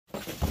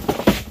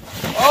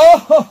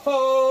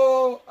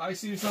Oh, I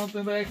see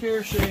something back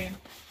here, Shane.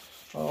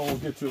 Oh, we'll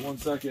get to it 1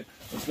 second.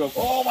 Let's go.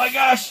 Oh my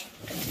gosh!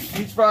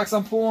 Each box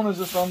I'm pulling is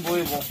just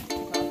unbelievable.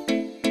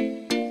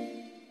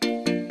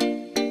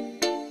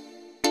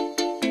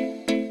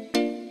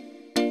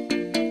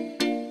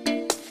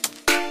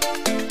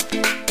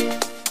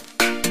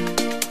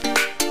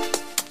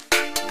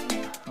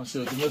 Let's see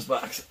what's in this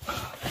box.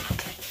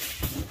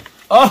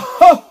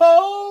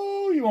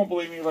 Oh, you won't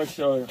believe me if I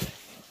show you.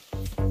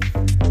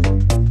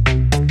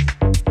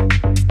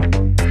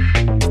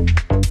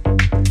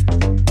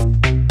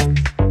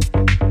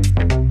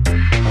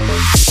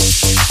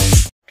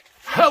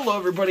 Hello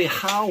everybody,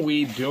 how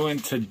we doing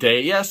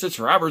today? Yes, it's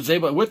Robert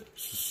Zjaba with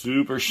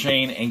Super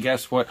Shane, and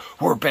guess what?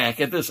 We're back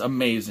at this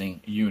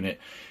amazing unit.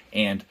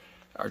 And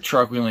our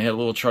truck, we only had a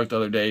little truck the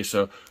other day,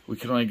 so we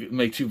could only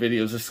make 2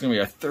 videos. This is going to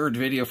be our 3rd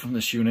video from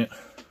this unit.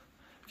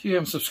 If you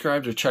haven't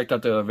subscribed or checked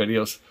out the other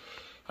videos,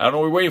 I don't know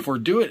what we're waiting for.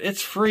 Do it.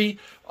 It's free.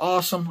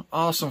 Awesome,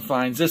 awesome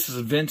finds. This is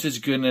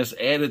vintage goodness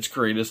at its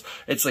greatest.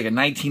 It's like a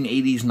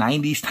 1980s,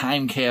 90s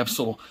time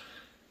capsule.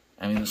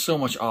 I mean, there's so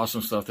much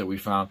awesome stuff that we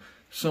found.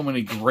 So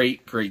many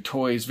great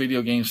toys,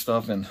 video game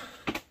stuff, and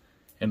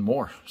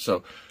more.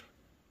 So,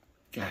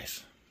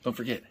 guys, don't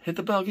forget, hit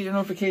the bell, get your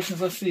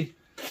notifications. Let's see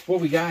what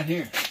we got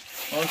here.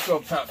 Well, let's go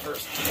up top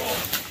first.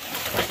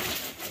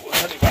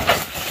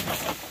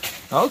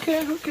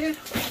 Okay.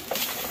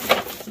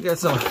 We got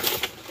some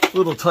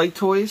little tight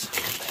toys.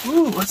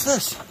 Ooh, what's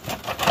this?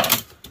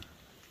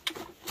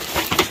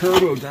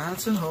 Turbo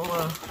Datsun. Hold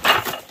on.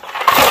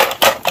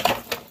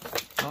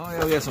 Oh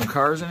yeah, we got some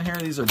cars in here.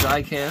 These are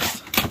die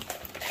cast.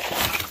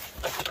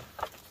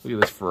 Look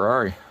at this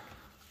Ferrari.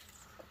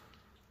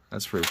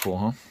 That's pretty cool,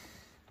 huh?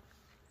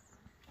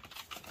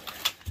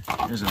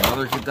 There's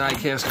another die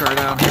cast car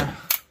down here.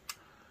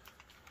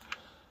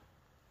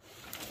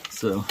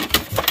 So,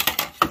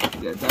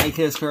 we got die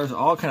cast cars,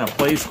 all kind of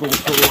play school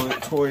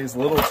toys,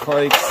 little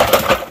spikes,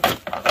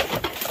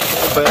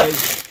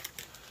 bags,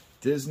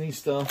 Disney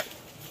stuff.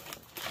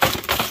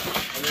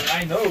 I mean,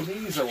 I know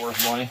these are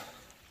worth money.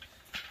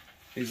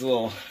 These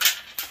little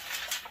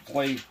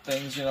play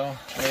things, you know,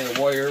 made of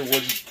wire,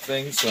 wood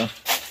things. So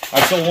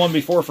I sold one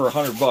before for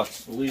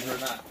 $100, believe it or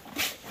not.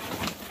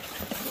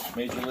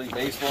 Major League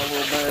Baseball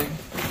little bag.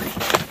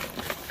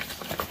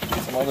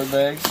 Some other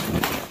bags.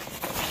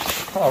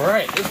 All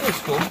right, this looks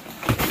cool. Look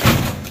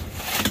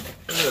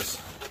at this.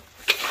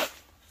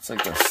 It's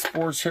like the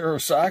Sports Hero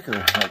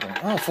Soccer.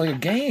 Oh, it's like a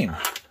game.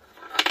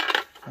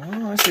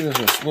 Oh, I see. There's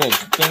this little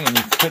thing, and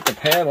you hit the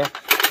paddle,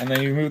 and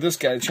then you move this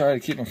guy to try to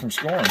keep him from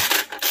scoring.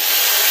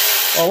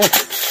 Oh, look.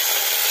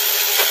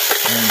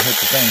 And then you hit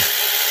the thing.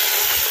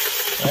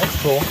 That's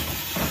cool.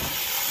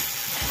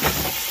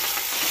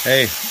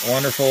 Hey,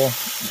 wonderful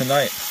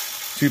tonight,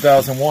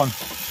 2001.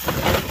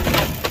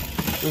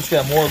 Just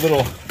got more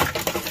little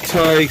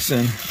tykes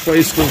and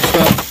play school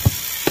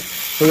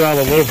stuff. Look at all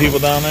the little people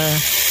down there.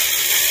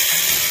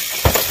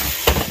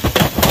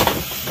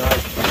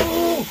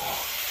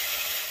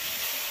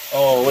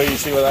 Oh, wait, you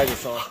see what I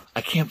just saw?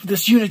 I can't.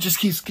 This unit just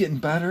keeps getting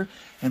better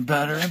and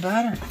better and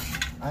better.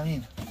 I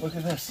mean, look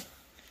at this.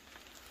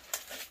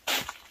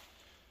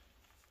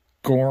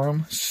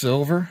 Gorham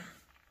silver.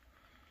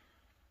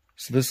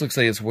 So this looks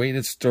like it's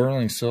weighted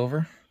sterling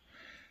silver.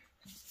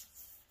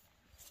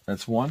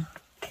 That's 1.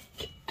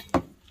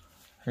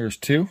 Here's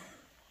 2.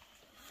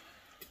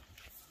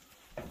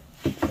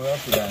 What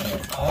else we got in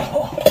here?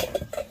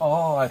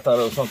 Oh, I thought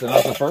it was something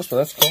else at first, but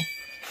that's cool.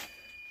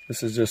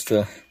 This is just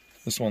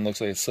this one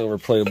looks like a silver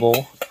plate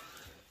bowl.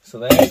 So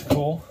that's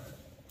cool.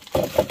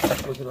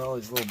 Look at all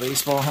these little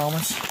baseball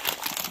helmets.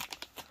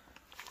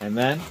 And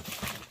then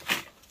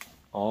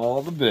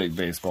all the big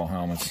baseball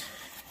helmets.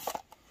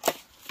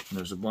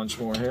 There's a bunch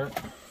more here.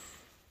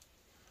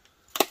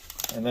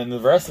 And then the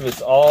rest of it's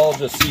all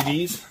just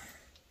CDs.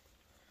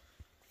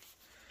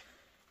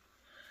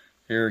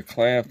 Eric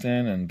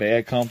Clapton and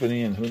Bad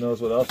Company and who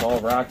knows what else. All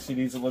rock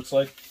CDs, it looks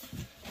like.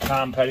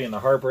 Tom Petty and the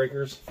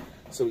Heartbreakers.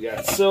 So we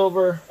got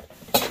silver,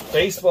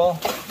 baseball.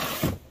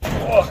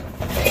 Oh.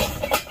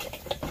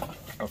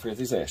 Don't forget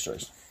these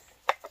ashtrays.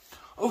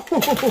 Oh,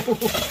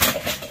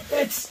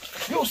 it's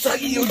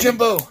Yosagi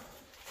Yojimbo.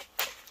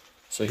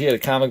 So he had a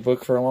comic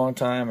book for a long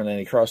time, and then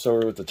he crossed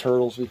over with the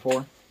Turtles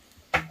before.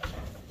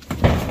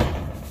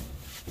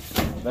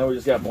 Now we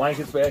just got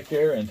blankets back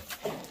there and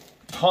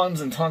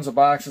tons and tons of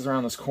boxes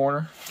around this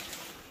corner.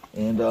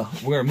 And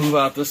we're going to move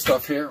out this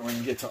stuff here. We're going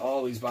to get to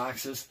all these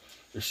boxes.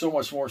 There's so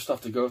much more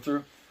stuff to go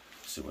through.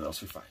 Let's see what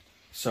else we find.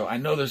 So I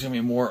know there's going to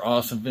be more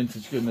awesome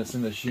vintage goodness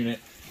in this unit,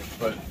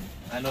 but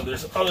I know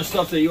there's other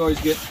stuff that you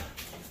always get.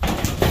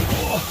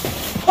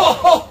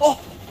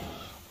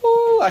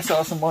 Oh, I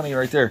saw some money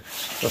right there.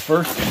 But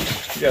first,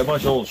 we got a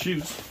bunch of old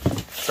shoes.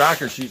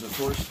 Soccer shoes, of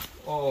course.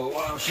 Oh,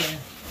 wow, Shane.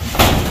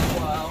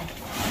 Wow.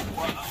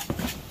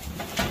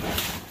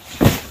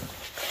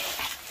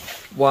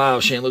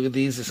 Wow, Shane, look at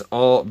these. It's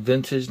all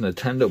vintage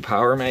Nintendo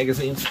Power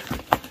magazines.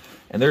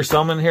 And there's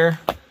some in here.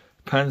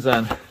 Depends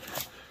on,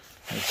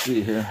 let's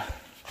see here.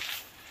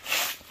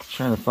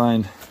 Trying to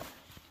find.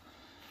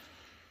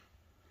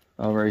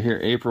 Oh, right here,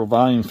 April,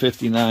 volume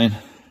 59,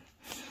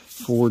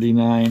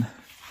 49.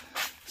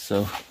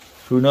 So,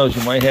 who knows?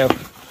 You might have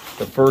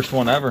the first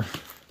one ever.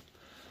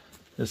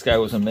 This guy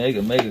was a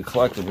mega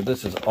collector, but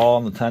this is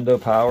all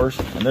Nintendo powers.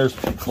 And there's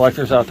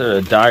collectors out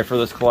there that die for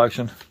this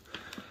collection.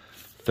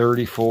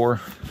 34,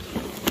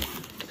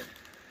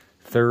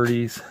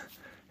 30s.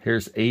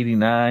 Here's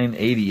 89,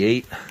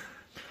 88.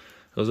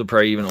 Those are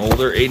probably even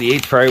older.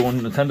 88's probably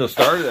when Nintendo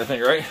started, I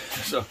think, right?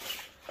 So,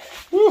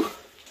 whew.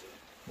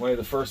 Way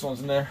the first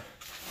one's in there.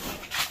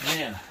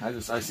 Man,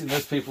 I seen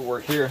this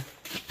paperwork here.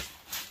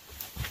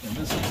 And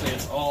this looks like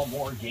it's all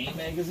more game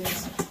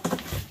magazines.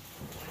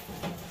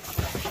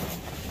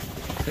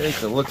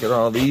 Take a look at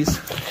all these.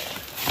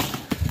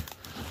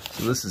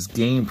 So this is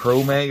Game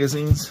Pro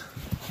magazines.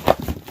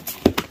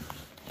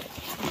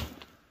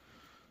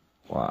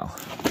 Wow.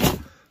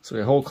 So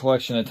a whole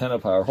collection of Nintendo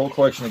Power, a whole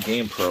collection of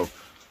Game Pro.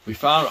 We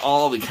found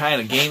all the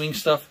kind of gaming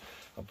stuff.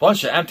 A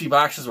bunch of empty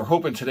boxes. We're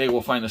hoping today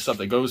we'll find the stuff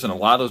that goes in a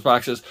lot of those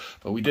boxes.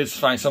 But we did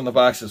find some of the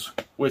boxes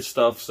with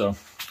stuff. So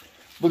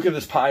look at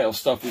this pile of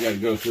stuff we got to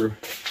go through.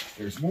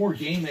 There's more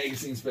game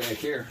magazines back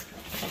here.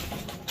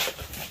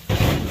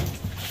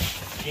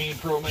 Game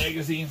Pro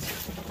magazines.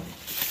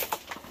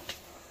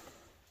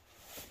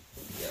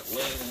 We got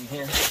laying in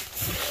here.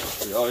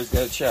 We always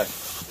got to check.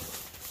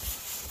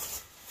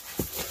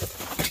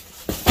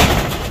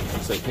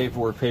 It's like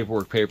paperwork,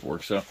 paperwork,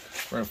 paperwork. So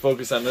we're going to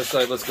focus on this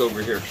side. Let's go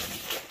over here.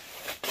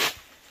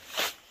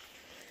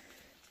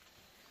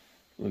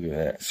 Look at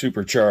that.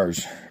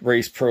 Supercharged.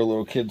 Race Pro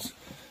little kids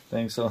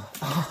thing. So,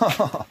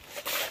 got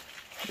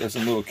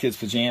some little kids'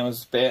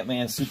 pajamas.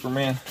 Batman,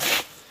 Superman.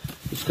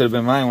 This could have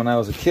been mine when I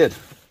was a kid.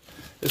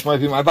 This might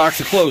be my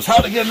box of clothes.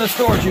 How to get in the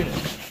storage unit.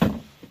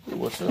 Ooh,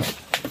 what's this?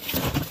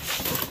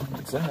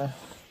 What's that?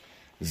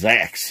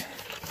 Zax.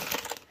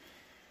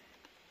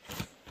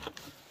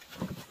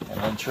 And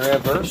then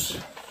Traverse.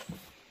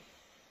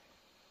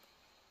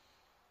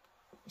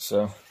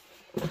 So,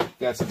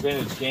 got some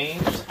vintage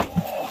games.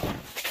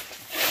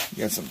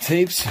 Got some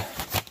tapes.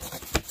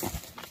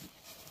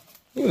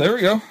 Ooh, there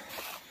we go.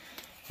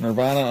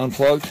 Nirvana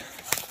Unplugged.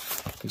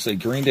 Looks like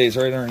Green Day's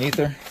right underneath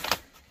there.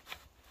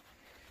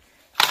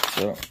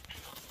 So,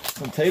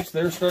 some tapes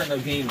there starting to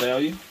gain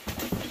value.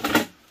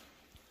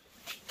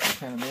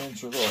 Kind of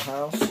miniature little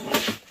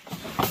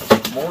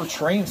house. More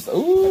train stuff.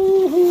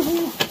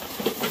 Ooh.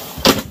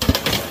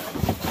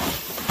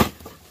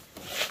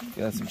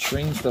 Got some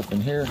train stuff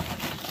in here.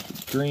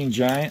 Green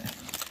Giant.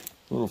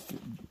 Little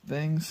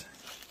things.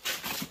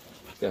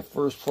 Got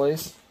first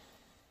place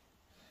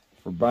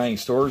for buying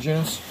storage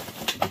units.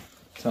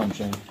 Tell him,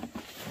 Shane.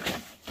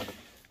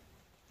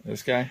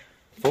 This guy,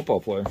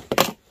 football player.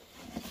 So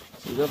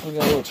we definitely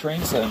got a little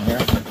train set in here.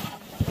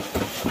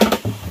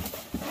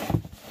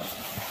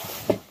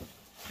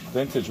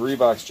 Vintage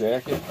Reeboks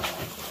jacket.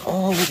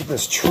 Oh, look at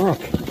this truck.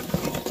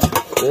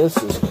 This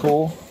is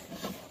cool.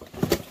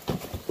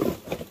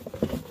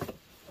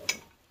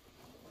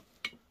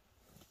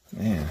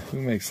 Man,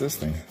 who makes this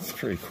thing? It's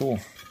pretty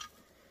cool.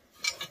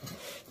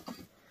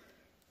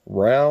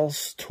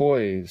 Ralph's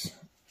Toys,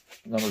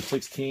 number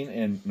 16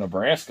 in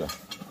Nebraska.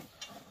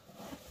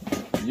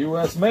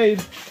 U.S. made.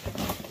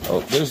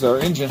 Oh, there's our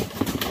engine.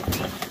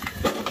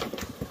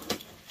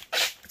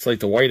 It's like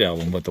the White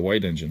Album, but the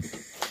white engine.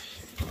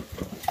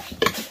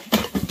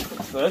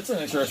 So that's an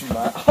interesting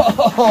buy.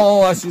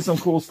 Oh, I see some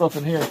cool stuff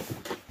in here.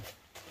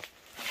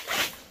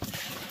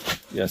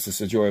 Yes, it's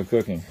the joy of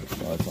cooking.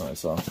 Oh, that's what I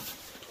saw.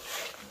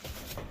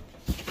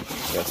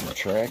 Got some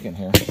track in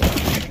here.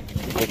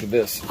 Look at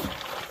this.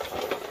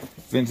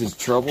 Vintage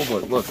Trouble,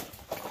 but look.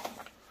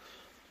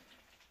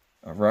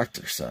 A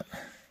Rector set.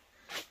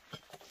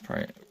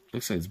 Probably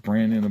looks like it's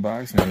brand new in the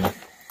box maybe.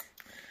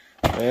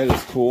 That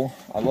is cool.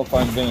 I love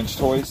finding vintage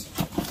toys.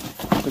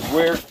 Because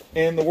where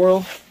in the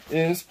world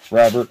is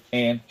Robert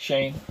and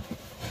Shane?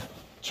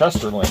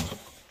 Chesterland.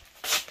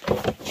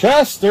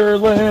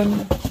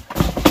 Chesterland!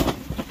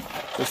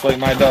 Just like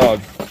my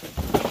dog.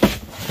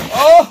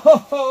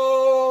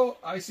 Oh!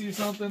 I see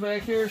something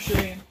back here,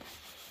 Shane.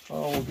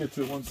 Oh, we'll get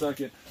to it one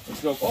second.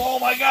 Let's go. Oh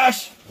my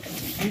gosh!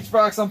 Each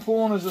box I'm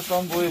pulling is just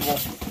unbelievable.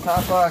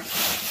 Top box.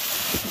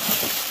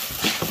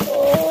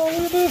 Oh,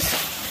 look at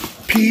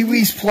this.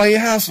 Pee-wee's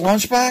Playhouse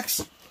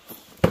lunchbox?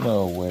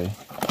 No way.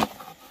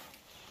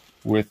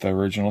 With the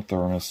original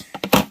thermos.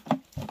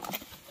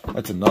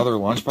 That's another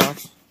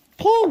lunchbox.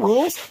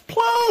 Pee-wee's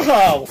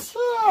Playhouse.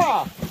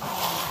 Yeah.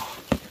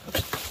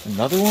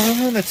 Another one of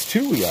them? That's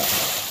two we got.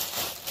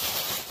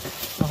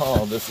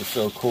 Oh, this is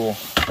so cool.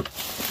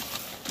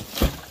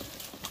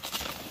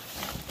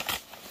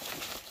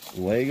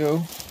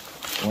 Lego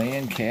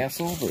Land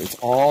Castle, but it's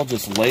all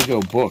just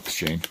Lego books,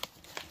 Shane.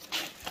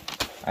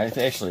 I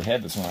actually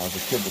had this when I was a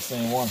kid, the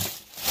same one.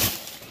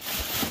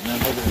 And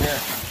then over here,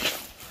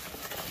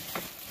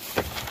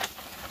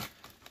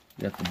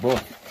 you got the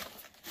book.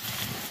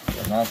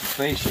 But not the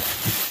spaceship.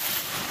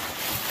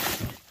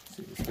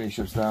 See, the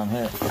spaceship's down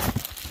here.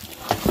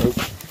 Nope.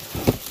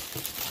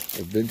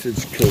 A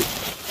vintage coat.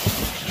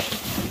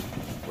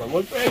 But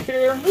look back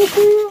here.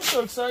 Woohoo! I'm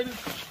so excited.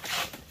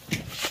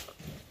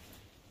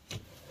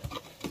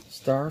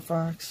 Star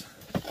Fox.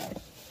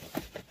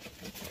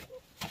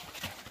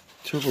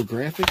 Turbo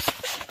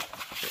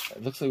Graphics.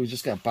 It looks like we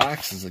just got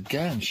boxes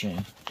again,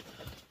 Shane.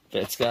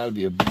 That's got to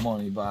be a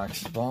money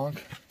box. Bonk.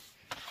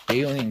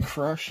 Alien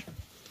Crush.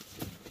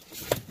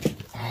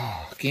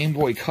 Oh, Game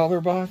Boy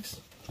Color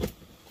box.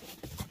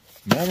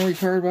 Memory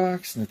card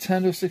box.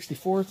 Nintendo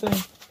 64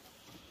 thing.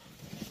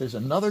 There's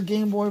another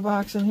Game Boy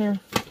box in here.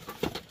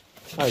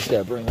 I just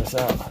gotta bring this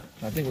out.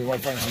 I think we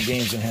might find some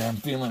games in here. I'm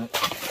feeling it.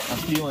 I'm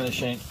feeling it,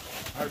 Shane.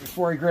 All right,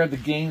 before I grab the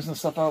games and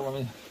stuff out, let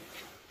me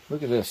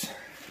look at this.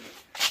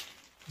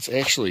 It's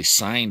actually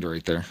signed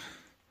right there.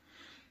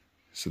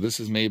 So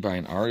this is made by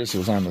an artist. It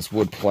was on this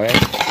wood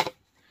plaque.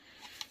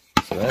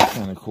 So that's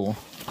kind of cool.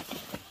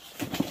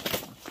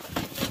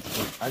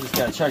 I just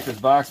gotta check this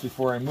box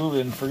before I move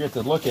it and forget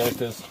to look at it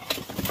because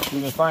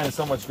we've been finding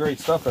so much great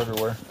stuff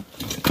everywhere.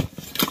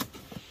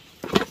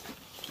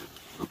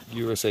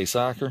 USA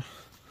Soccer.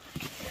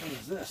 What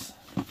is this?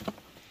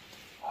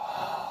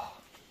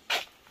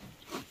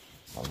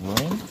 A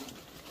ring?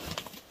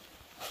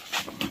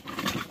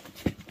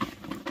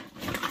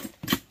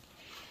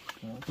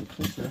 That's a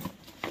picture.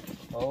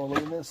 Oh,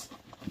 look at this.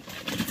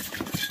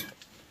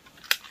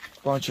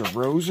 Bunch of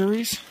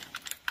rosaries.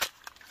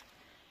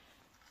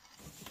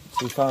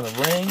 So we found a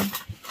ring,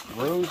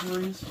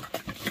 rosaries.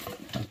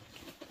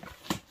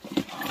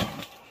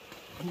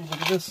 Ooh,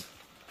 look at this.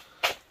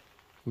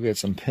 We got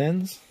some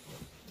pins.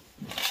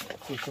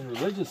 So some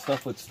religious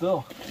stuff, but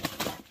still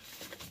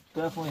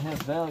definitely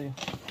has value.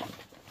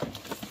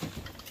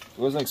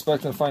 Wasn't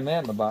expecting to find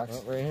that in the box.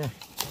 Oh, right here.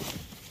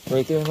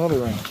 Right there, another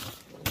ring.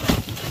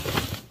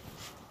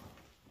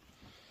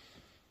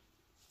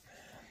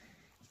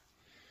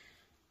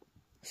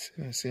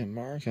 See, I see a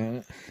mark on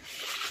it.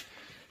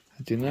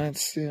 I do not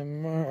see a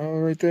mark. Oh,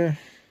 right there.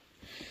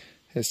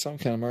 It has some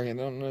kind of mark.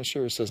 I'm not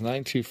sure. It says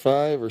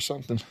 925 or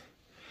something.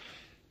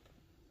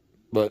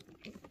 But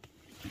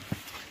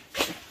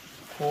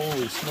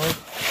holy smoke.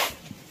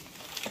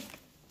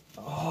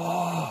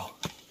 Oh.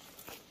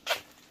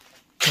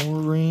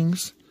 More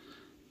rings.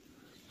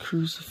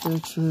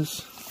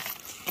 Crucifixes.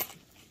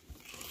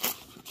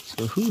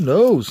 So who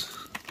knows?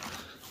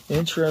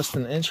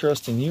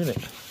 Interesting unit.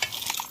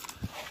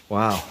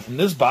 Wow. And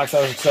this box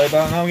I was excited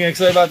about. Now I'm getting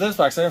excited about this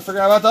box. I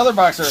forgot about the other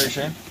box already,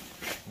 Shane.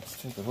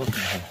 Let's take a look in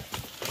here.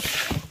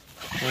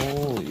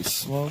 Holy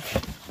smoke.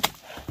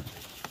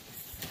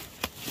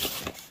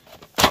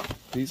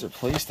 These are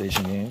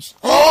PlayStation games.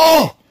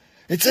 Oh!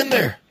 It's in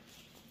there!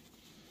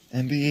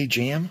 NBA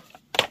Jam.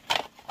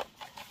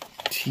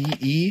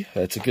 TE.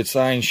 That's a good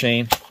sign,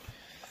 Shane.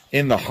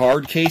 In the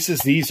hard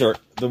cases, these are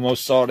the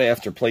most sought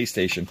after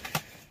PlayStation.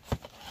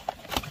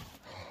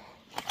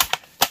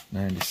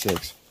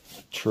 96.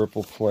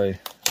 Triple play.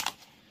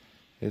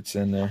 It's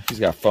in there. He's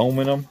got foam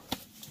in them.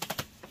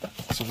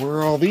 So where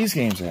are all these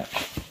games at?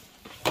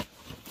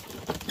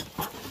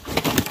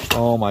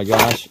 Oh my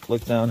gosh.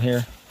 Look down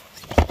here.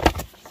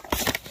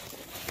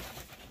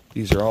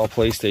 These are all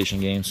PlayStation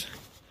games.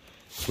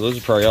 So those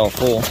are probably all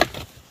full.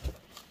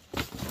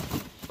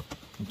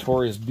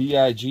 Notorious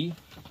B.I.G.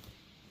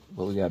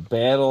 But we got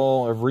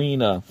Battle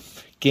Arena,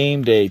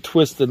 Game Day,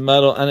 Twisted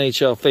Metal,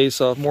 NHL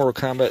Face Off, Mortal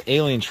Kombat,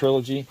 Alien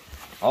Trilogy.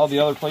 All the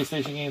other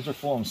PlayStation games are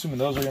full. I'm assuming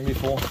those are going to be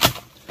full.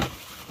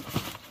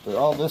 But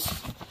all this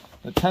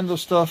Nintendo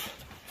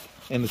stuff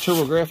and the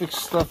TurboGrafx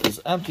stuff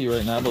is empty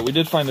right now. But we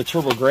did find the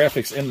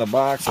TurboGrafx in the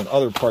box and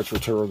other parts for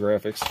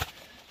TurboGrafx.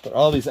 But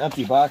all these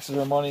empty boxes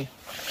are money.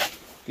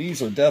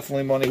 These are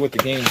definitely money with the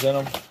games in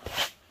them.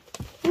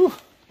 Whew.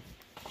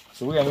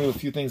 So we got to move a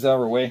few things out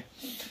of our way.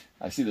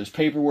 I see there's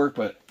paperwork,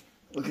 but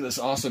look at this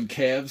awesome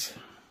Cavs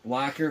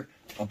locker.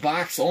 A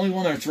box, the only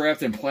one that's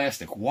wrapped in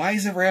plastic. Why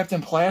is it wrapped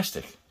in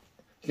plastic?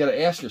 You got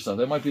to ask yourself.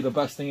 That might be the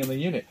best thing in the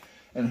unit.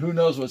 And who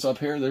knows what's up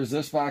here. There's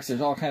this box.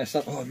 There's all kind of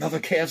stuff. Oh, another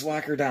Cavs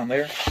locker down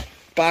there.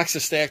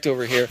 Boxes stacked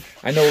over here.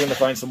 I know we're going to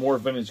find some more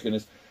vintage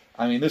goodness.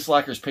 I mean, this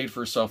locker's paid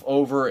for itself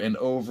over and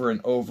over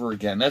and over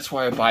again. That's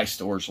why I buy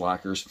storage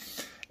lockers.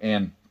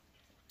 And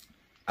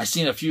I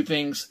seen a few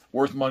things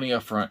worth money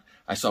up front.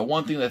 I saw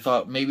one thing that I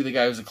thought maybe the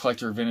guy was a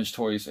collector of vintage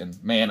toys.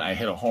 And man, I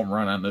hit a home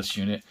run on this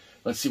unit.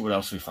 Let's see what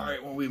else we find. All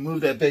right, when we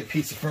move that big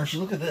piece of furniture,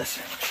 look at this.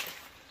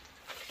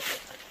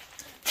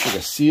 It's like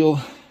a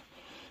sealed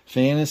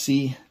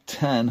Fantasy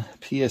 10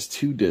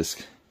 PS2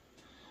 disc.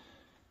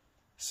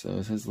 So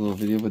it has a little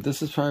video, but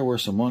this is probably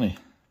worth some money.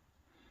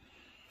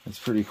 It's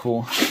pretty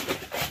cool.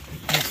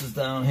 This is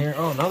down here.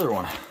 Oh, another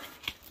one.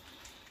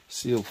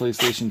 Sealed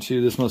PlayStation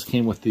 2. This must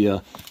came with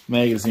the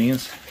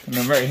magazines. And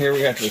then right here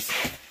we got this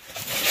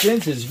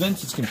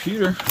vintage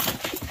computer.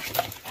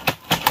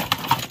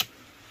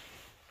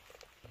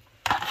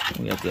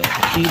 We got the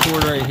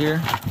keyboard right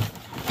here.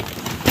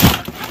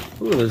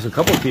 Ooh, there's a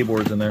couple of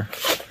keyboards in there.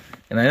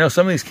 And I know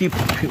some of these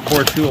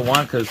keyboards people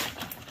want because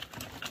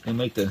they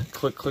make the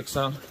click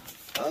sound.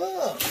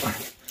 Oh,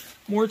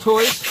 more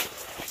toys.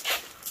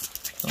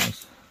 Oh,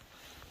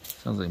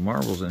 sounds like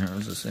marbles in here.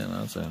 What's this saying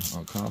outside?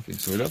 Oh, coffee.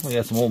 So we definitely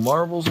got some old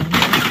marbles in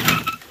here.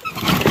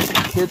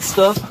 Kid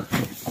stuff.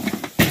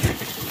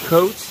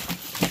 Coats.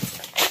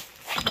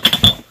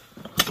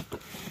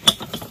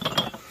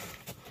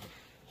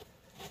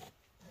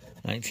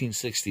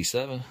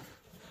 1967.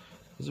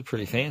 Those are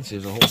pretty fancy.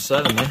 There's a whole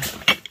set in there.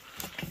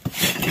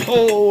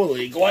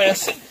 Holy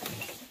glass.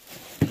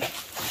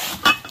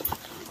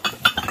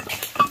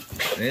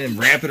 They didn't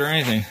wrap it or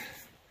anything.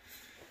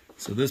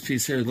 So this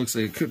piece here looks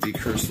like it could be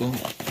crystal.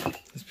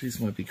 This piece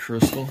might be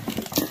crystal.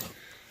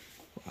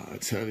 Wow,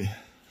 it's heavy.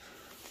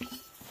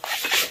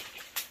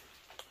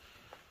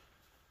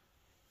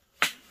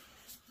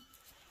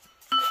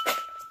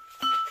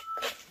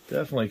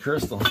 Definitely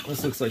crystal.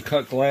 This looks like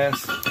cut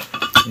glass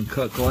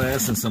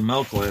and some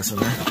milk glass in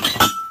there.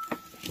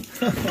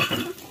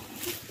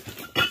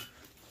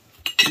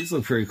 These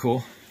look pretty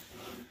cool.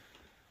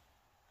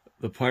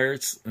 The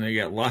pirates, and they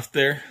got left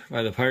there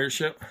by the pirate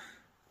ship.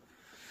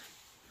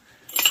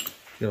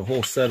 Get a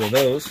whole set of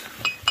those.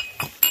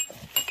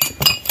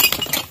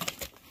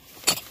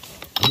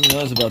 Who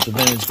knows about the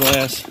vintage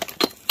glass?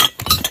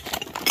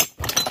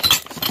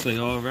 Looks like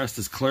all the rest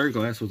is clear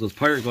glass, but those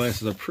pirate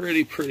glasses are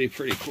pretty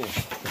cool.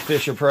 The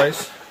Fisher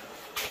Price.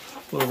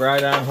 Little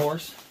ride-on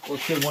horse. What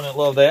kid wouldn't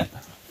love that?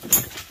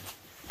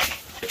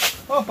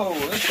 Oh,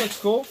 this looks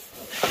cool.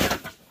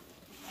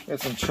 Got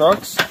some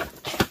trucks.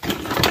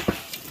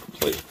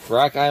 Wait,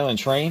 Rock Island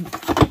train.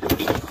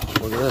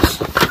 Look at this.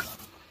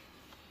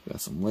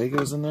 Got some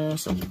Legos in there,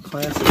 some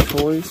classic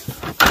toys.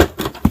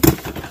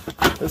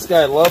 This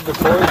guy loved the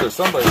toys, or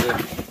somebody did.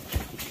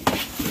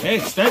 Hey,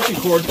 extension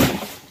cord.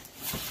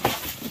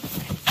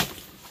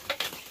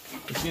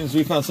 It seems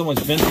we found so much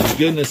vintage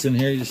goodness in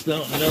here, you just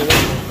don't know what to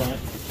find.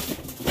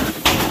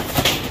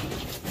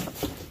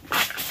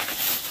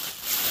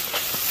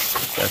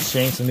 Got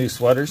Shane some new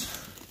sweaters.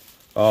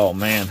 Oh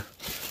man.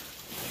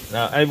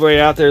 Now, anybody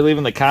out there, leave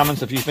in the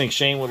comments if you think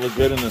Shane would look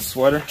good in this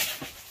sweater.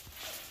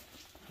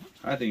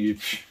 I think you.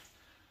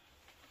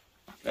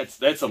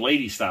 That's a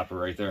lady stopper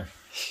right there.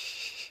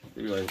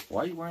 You're like,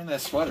 why are you wearing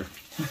that sweater?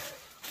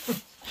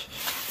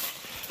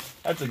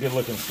 That's a good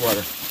looking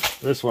sweater.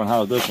 This one,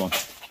 how's this one?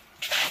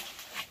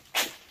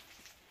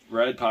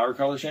 Red power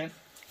color, Shane?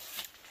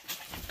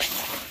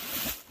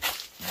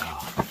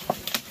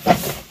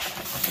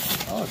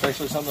 Oh, it's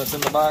actually something that's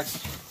in the box.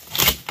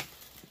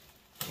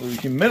 A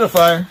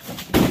humidifier.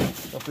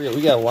 Don't forget,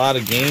 we got a lot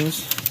of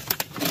games.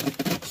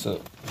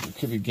 So, there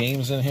could be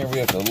games in here. We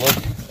have to look.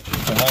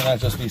 It might not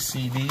just be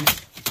CDs.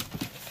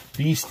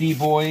 Beastie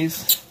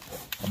Boys.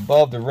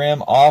 Above the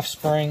Rim.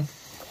 Offspring.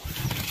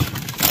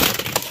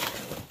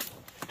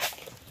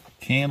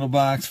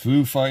 Candlebox.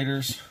 Foo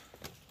Fighters.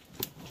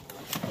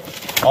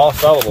 All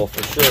sellable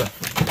for sure.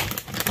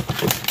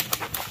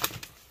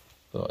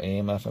 So,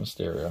 AM, FM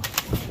stereo.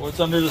 What's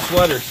under the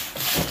sweaters?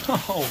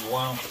 Oh,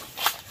 wow.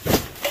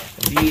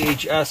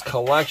 VHS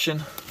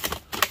collection.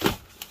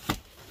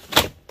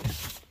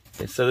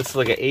 Okay, so this is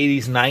like an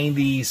 80s,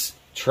 90s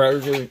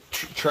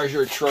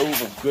treasure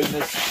trove of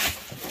goodness.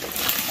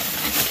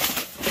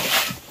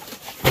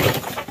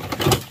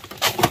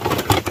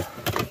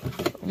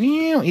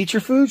 Eat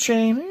your food,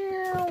 Shane.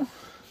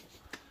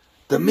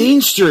 The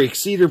Mean Streak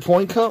Cedar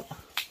Point Cup.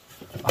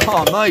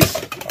 Oh, nice.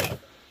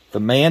 The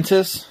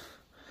Mantis.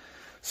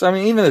 So, I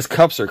mean, even his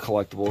cups are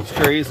collectible. It's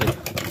crazy.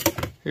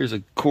 Here's a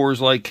Coors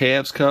Light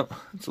Cavs cup.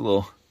 It's a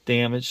little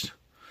damaged.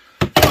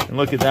 And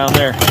look at down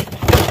there.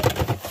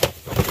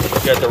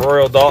 Got the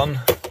Royal Dalton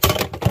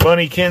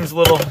Bunnykins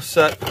little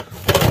set.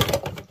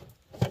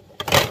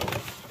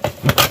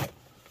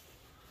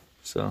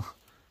 So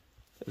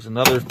there's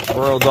another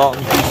Royal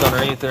Dalton piece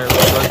underneath there. It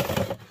looks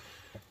like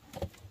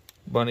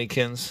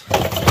Bunnykins.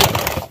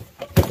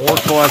 More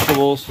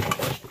collectibles.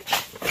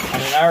 I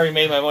mean, I already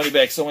made my money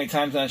back so many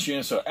times on this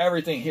unit, so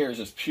everything here is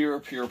just pure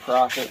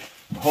profit.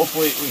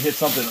 Hopefully we hit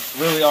something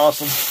really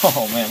awesome.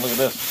 Oh man, look at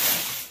this.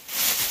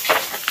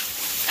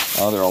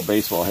 Oh, they're all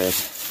baseball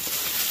hats.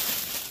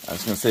 I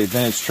was going to say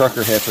vintage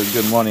trucker hats are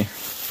good money.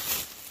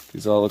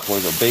 These all look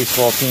like a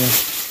baseball team.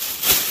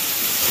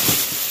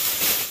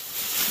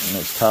 And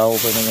there's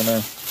towels, I think, in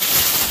there.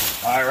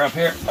 Alright, we're up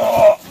here.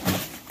 Oh,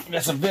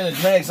 got some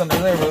vintage mags under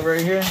there,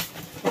 right here.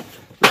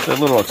 There's a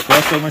little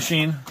espresso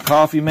machine,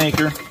 coffee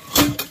maker,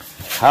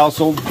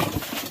 household.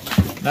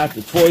 Not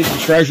the toys and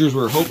treasures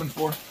we're hoping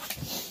for.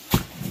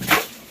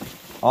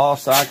 All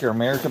Soccer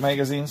America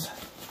magazines.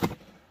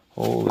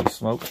 Holy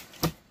smoke.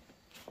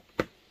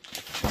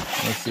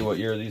 Let's see what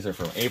year these are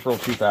from. April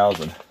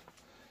 2000.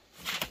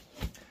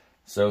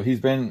 So he's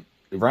been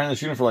running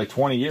this unit for like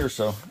 20 years,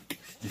 so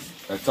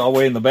that's all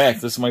way in the back.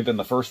 This might have been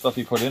the first stuff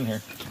he put in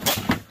here.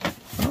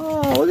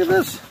 Oh, look at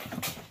this.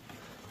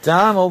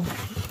 Donald.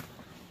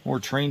 More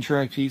train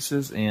track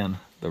pieces and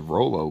the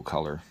Rolo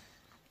color.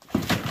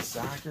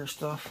 Soccer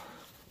stuff.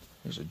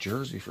 There's a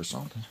jersey for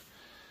something.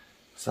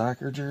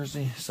 Soccer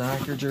jersey,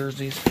 soccer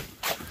jerseys.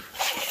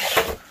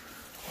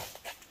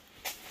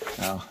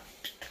 Now,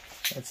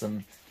 that's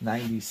some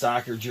 90s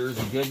soccer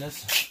jersey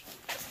goodness.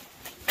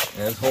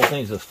 Yeah, this whole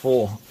thing's just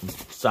full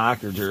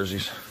soccer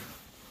jerseys.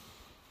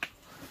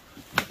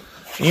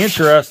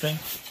 Interesting.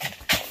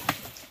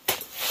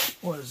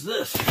 What is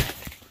this?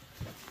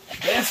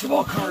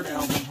 Basketball card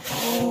album.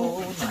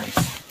 Oh, nice.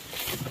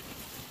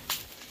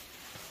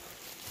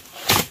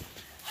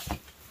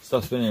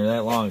 Stuff's been here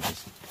that long. It's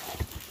just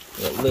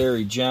Got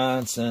Larry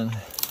Johnson.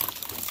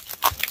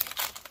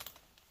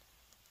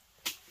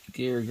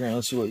 Gary Grant.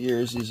 Let's see what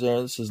years these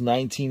are. This is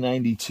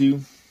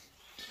 1992.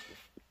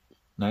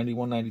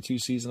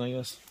 91-92 season, I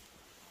guess.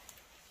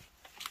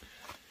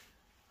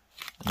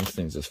 And this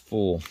thing's just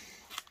full.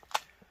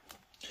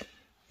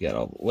 We got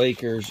all the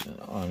Lakers.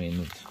 I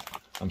mean,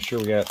 I'm sure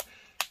we got,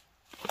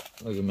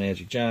 look at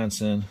Magic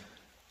Johnson,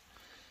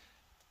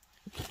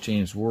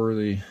 James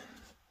Worthy,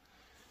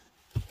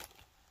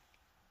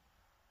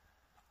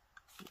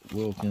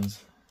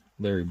 Wilkins,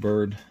 Larry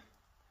Bird,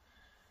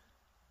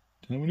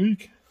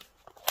 Dominique.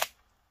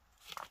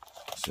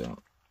 So,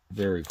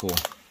 very cool.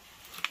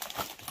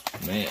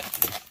 Man,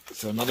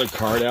 so another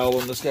card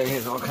album. This guy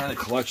has all kind of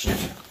collections.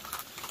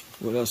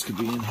 What else could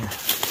be in here?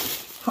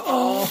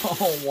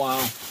 Oh,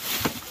 wow.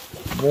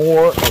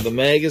 More of the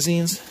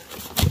magazines.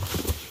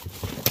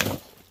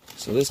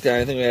 So this guy,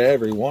 I think we had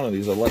every one of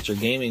these Electric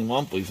Gaming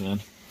Monthlies,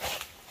 man.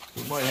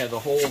 We might have the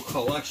whole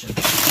collection.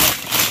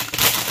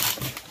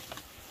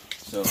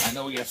 So I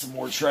know we got some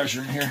more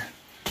treasure in here.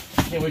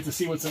 Can't wait to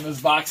see what's in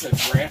this box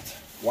that's wrapped.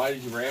 Why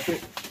did you wrap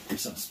it?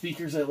 There's some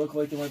speakers that look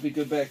like they might be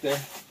good back there.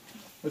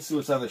 Let's see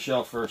what's on the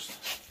shelf first.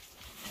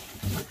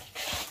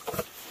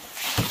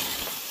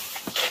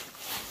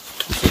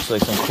 This looks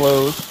like some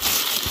clothes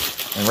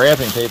and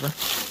wrapping paper.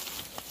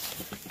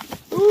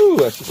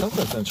 Ooh, actually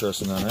something's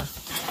interesting on there.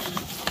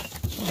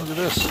 Look at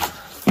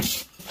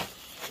this.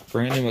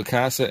 Brand new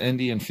Mikasa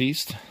Indian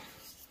Feast.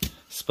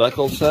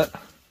 Speckled set.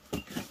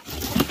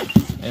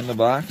 In the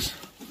box.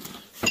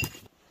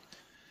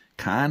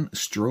 Con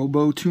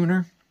Strobo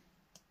Tuner.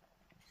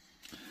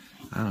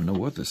 I don't know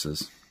what this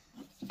is.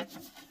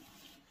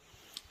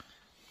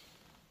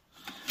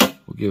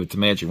 We'll give it to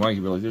Magic Mike.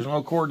 He'll be like, there's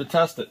no cord to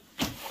test it.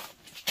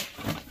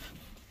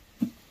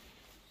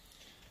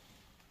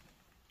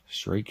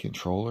 Straight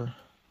controller.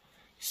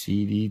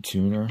 CD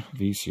tuner.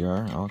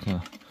 VCR. All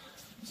kind of,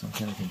 some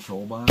kind of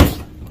control box.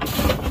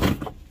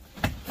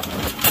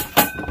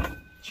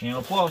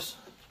 Channel Plus.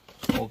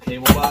 Old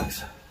cable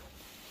box.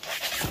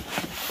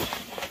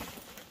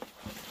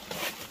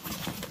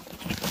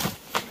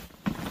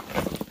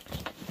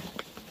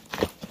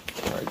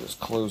 Try this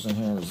closing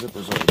here. The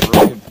zipper's already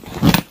broken.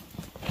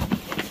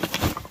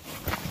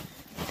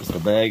 Just a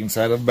bag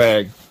inside of a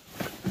bag.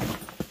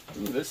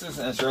 Ooh, this is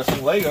interesting.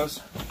 Legos.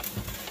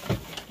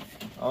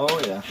 Oh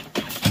yeah.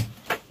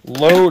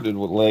 Loaded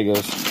with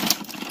Legos.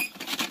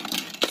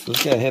 So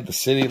this guy had the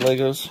city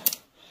Legos.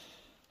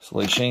 So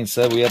like Shane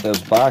said, we had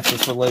those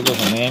boxes for Legos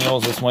and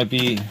manuals. This might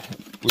be,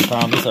 we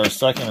found this our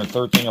second or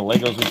third thing of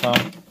Legos we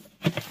found.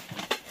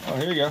 Oh,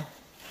 here you go.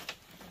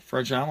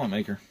 French omelet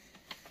maker.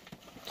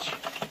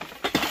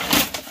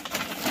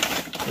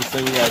 Let's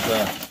say we got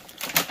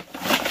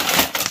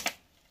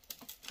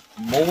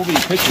moldy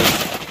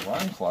pictures.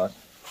 Alarm clock.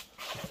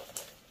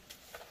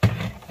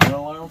 An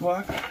alarm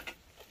clock?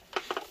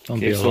 Don't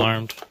be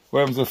alarmed. What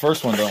happens if the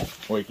first one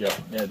don't wake you up?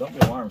 Yeah, don't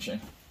be alarmed,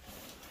 Shane.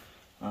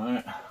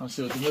 Alright, let's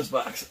see what's in this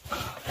box.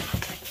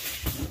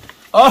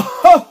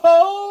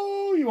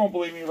 Oh, you won't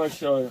believe me if I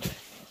show you.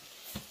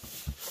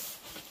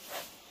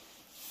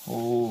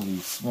 Holy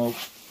smoke.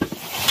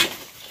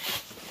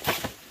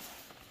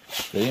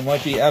 They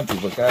might be empty,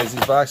 but guys,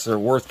 these boxes are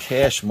worth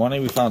cash money.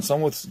 We found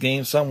some with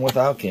games, some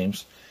without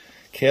games.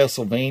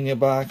 Castlevania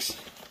box.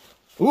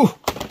 Ooh,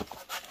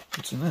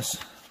 what's in this?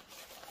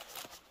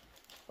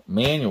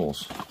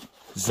 Manuals.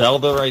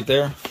 Zelda right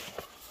there.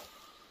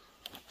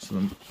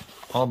 Some,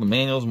 all the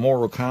manuals,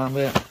 Mortal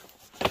Kombat.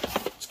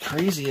 It's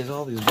crazy as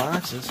all these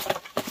boxes.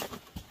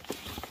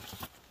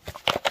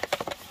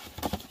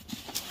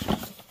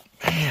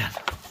 Man.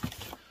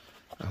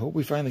 I hope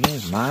we find the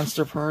games.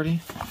 Monster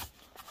Party.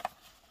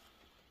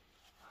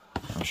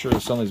 I'm sure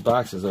some of these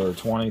boxes are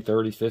 $20,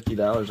 $30,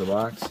 $50 a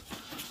box.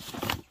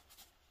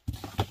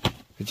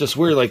 It's just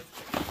weird, like,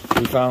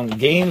 we found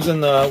games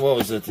in the, what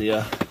was it,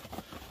 the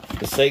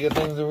Sega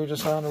things that we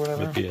just found or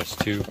whatever? The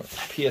PS2.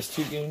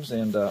 PS2 games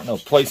and, no,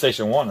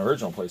 PlayStation 1,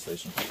 original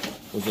PlayStation.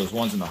 Was those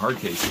ones in the hard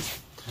cases.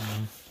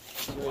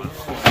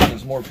 Mm-hmm.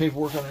 There's more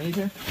paperwork underneath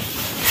here.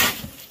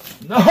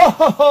 No!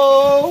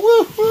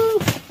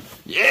 Woo-hoo!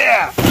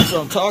 Yeah! That's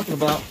what I'm talking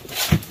about.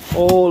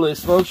 Holy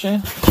smoke,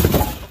 Shane.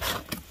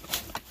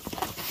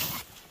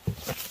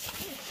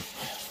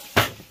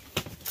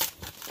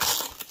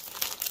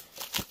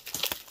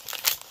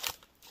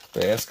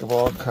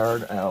 Basketball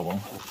card album.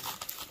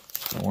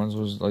 The ones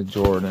was like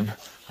Jordan.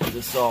 I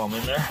just saw them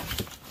in there.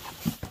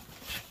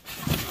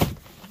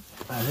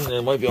 I think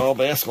they might be all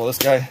basketball. This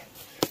guy,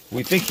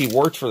 we think he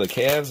worked for the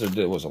Cavs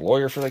or was a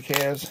lawyer for the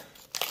Cavs.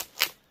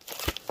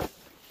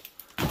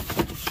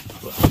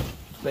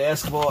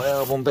 Basketball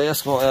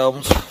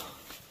albums.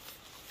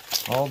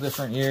 All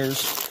different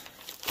years.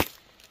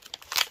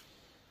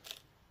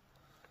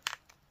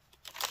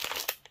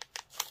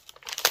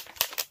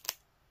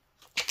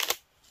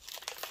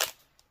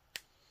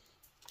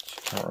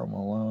 Karl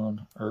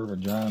Malone,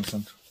 Irvin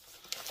Johnson.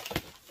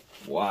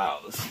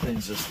 Wow, this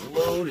thing's just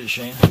loaded,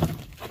 Shane.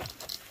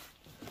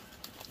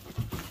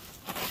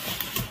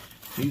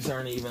 These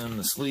aren't even in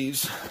the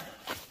sleeves.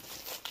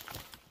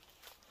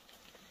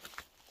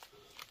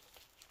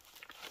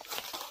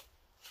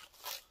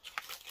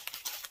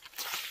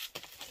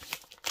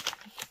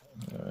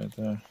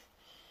 there.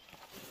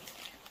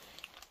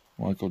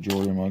 Michael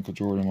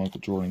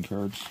Jordan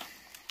cards.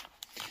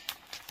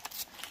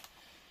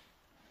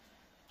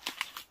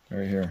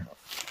 Right here.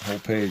 Whole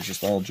page,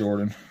 just all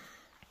Jordan.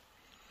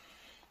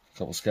 A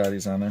couple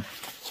Scotties on there.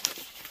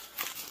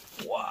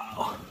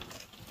 Wow.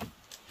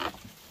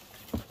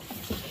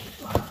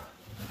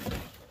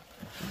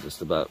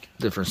 Just about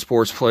different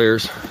sports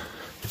players.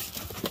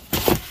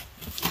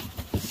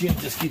 This unit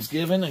just keeps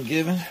giving and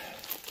giving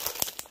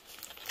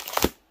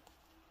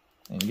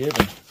and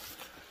giving.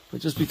 But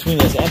just between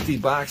those empty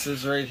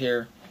boxes right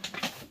here,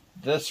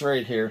 this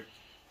right here,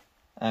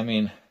 I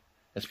mean,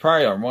 it's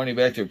probably our money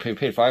back there. We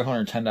paid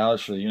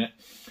 $510 for the unit.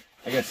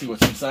 I gotta see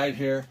what's inside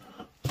here.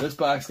 This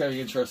box got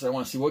me interested. I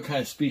want to see what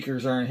kind of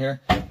speakers are in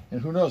here. And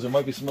who knows, there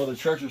might be some other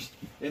treasures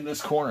in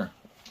this corner.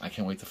 I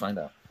can't wait to find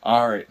out.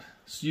 All right,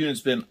 this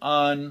unit's been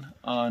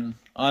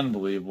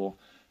unbelievable.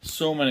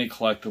 So many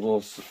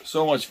collectibles,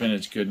 so much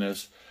vintage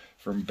goodness,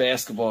 from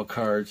basketball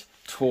cards,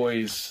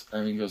 toys. I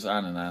mean, it goes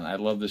on and on. I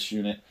love this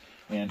unit.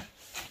 And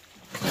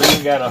then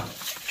we got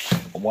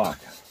a walk.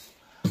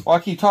 What I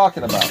keep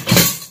talking about.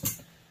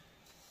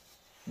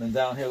 And then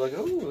down here, look,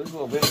 ooh, there's a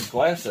little vintage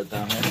glass set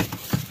down here.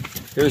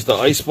 Here's the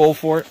ice bowl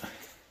for it.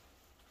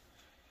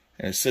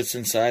 And it sits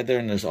inside there,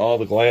 and there's all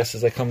the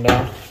glasses that come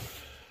down.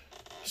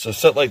 So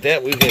set like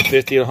that, we get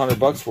 50 to 100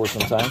 bucks for it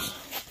sometimes.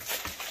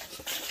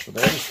 So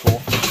that is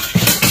cool.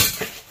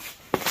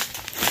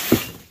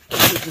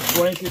 There's this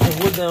blanket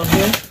and wood down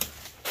here.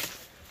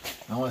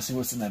 I want to see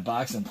what's in that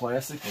box in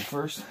plastic, but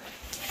first,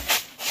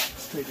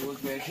 let's take a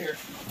look back here.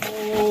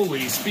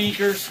 Holy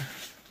speakers.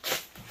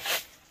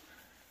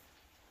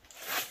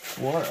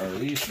 What are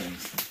these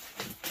things?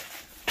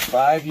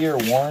 5-year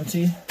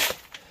warranty.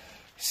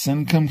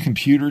 Syncom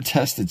computer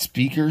tested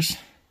speakers.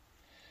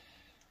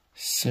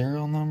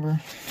 Serial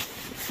number.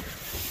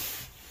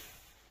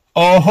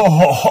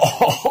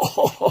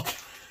 Oh!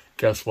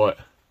 Guess what?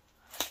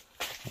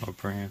 What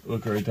brand?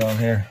 Look right down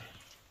here.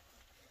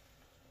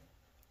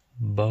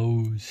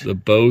 Bose. The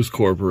Bose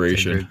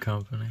Corporation. It's a good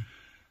company.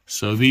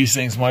 So these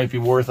things might be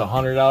worth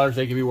 $100.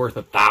 They could be worth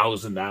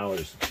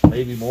 $1,000.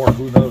 Maybe more.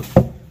 Who knows?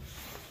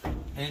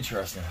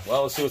 Interesting.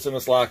 Well, let's see what's in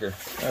this locker.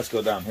 Let's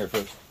go down here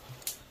first.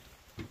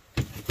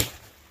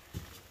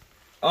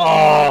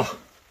 Oh!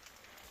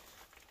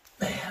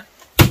 Man.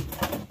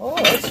 Oh,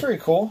 that's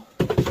pretty cool.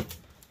 Look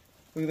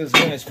at this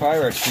vintage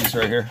Pyrex piece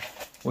right here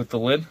with the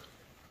lid.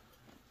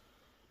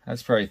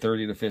 That's probably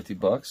 30 to 50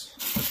 bucks.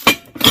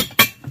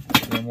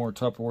 A little more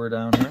Tupperware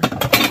down here.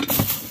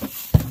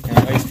 And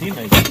a nice tea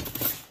maker.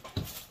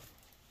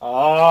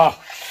 Ah!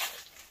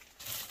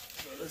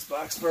 So this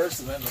box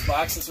first, and then the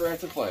boxes are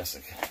after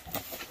plastic.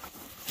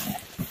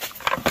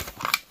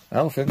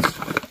 Elephants.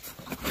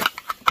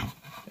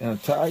 And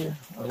a tiger.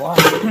 A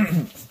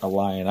lion. A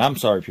lion. I'm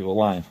sorry, people. A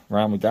lion.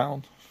 Ronald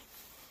McDonald.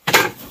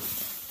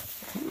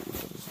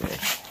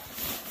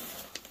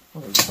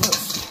 What is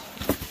this?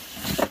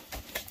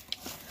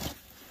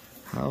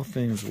 How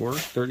things work.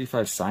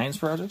 35 science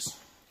projects.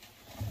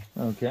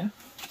 Okay.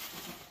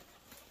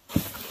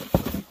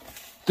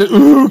 The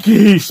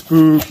ookie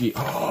spooky.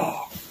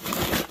 Oh.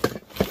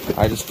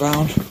 I just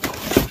found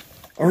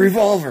a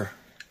revolver.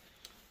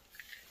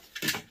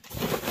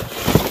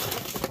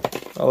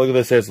 Oh, look at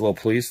this. It has a little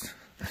police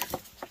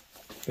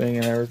thing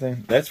and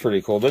everything. That's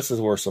pretty cool. This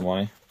is worth some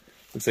money.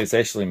 Looks like it's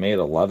actually made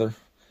of leather.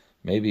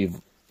 Maybe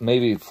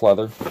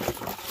leather.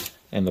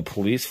 And the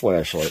police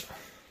flashlight.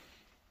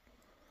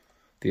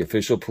 The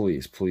official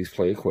police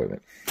play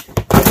equipment.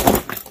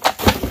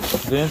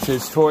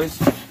 Vintage toys.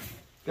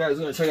 Guys,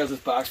 I'm going to check out this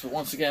box, but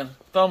once again,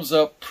 thumbs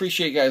up.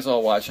 Appreciate you guys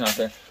all watching out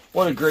there.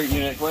 What a great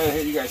unit.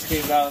 Glad you guys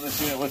came down in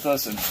this unit with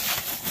us. And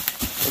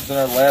what's in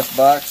our last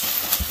box?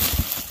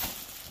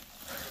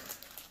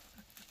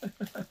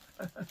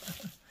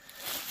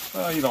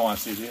 Oh, you don't want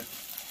to see, do you?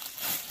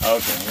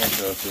 Okay, I'm going to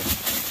show it to you.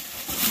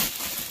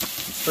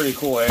 It's pretty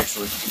cool,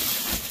 actually.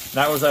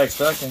 Not what I was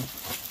expecting.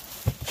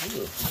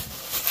 Ooh.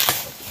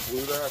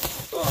 Blue dot.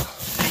 Oh.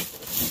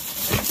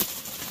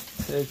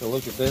 Take a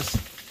look at this.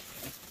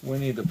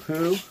 Winnie the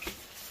Pooh.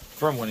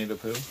 From Winnie the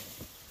Pooh.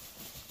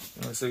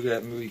 Looks like we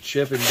got movie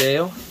Chip and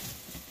Dale.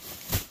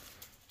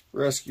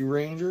 Rescue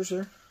Rangers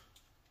here.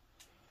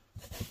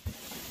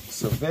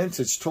 So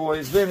vintage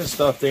toys, vintage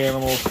stuffed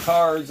animals,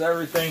 cards,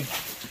 everything.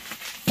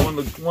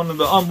 One of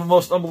the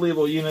most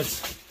unbelievable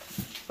units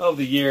of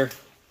the year.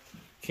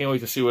 Can't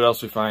wait to see what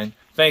else we find.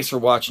 Thanks for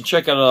watching.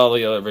 Check out all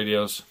the other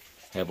videos.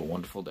 Have a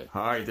wonderful day.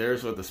 All right,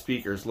 there's what the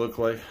speakers look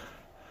like.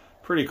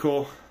 Pretty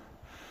cool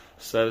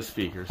set of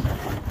speakers.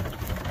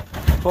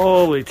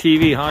 Holy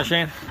TV, huh,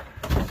 Shane?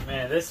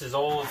 Man, this is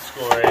old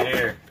school right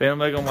here. They don't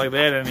make them like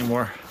that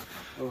anymore.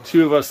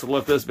 2 of us to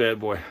lift this bad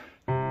boy.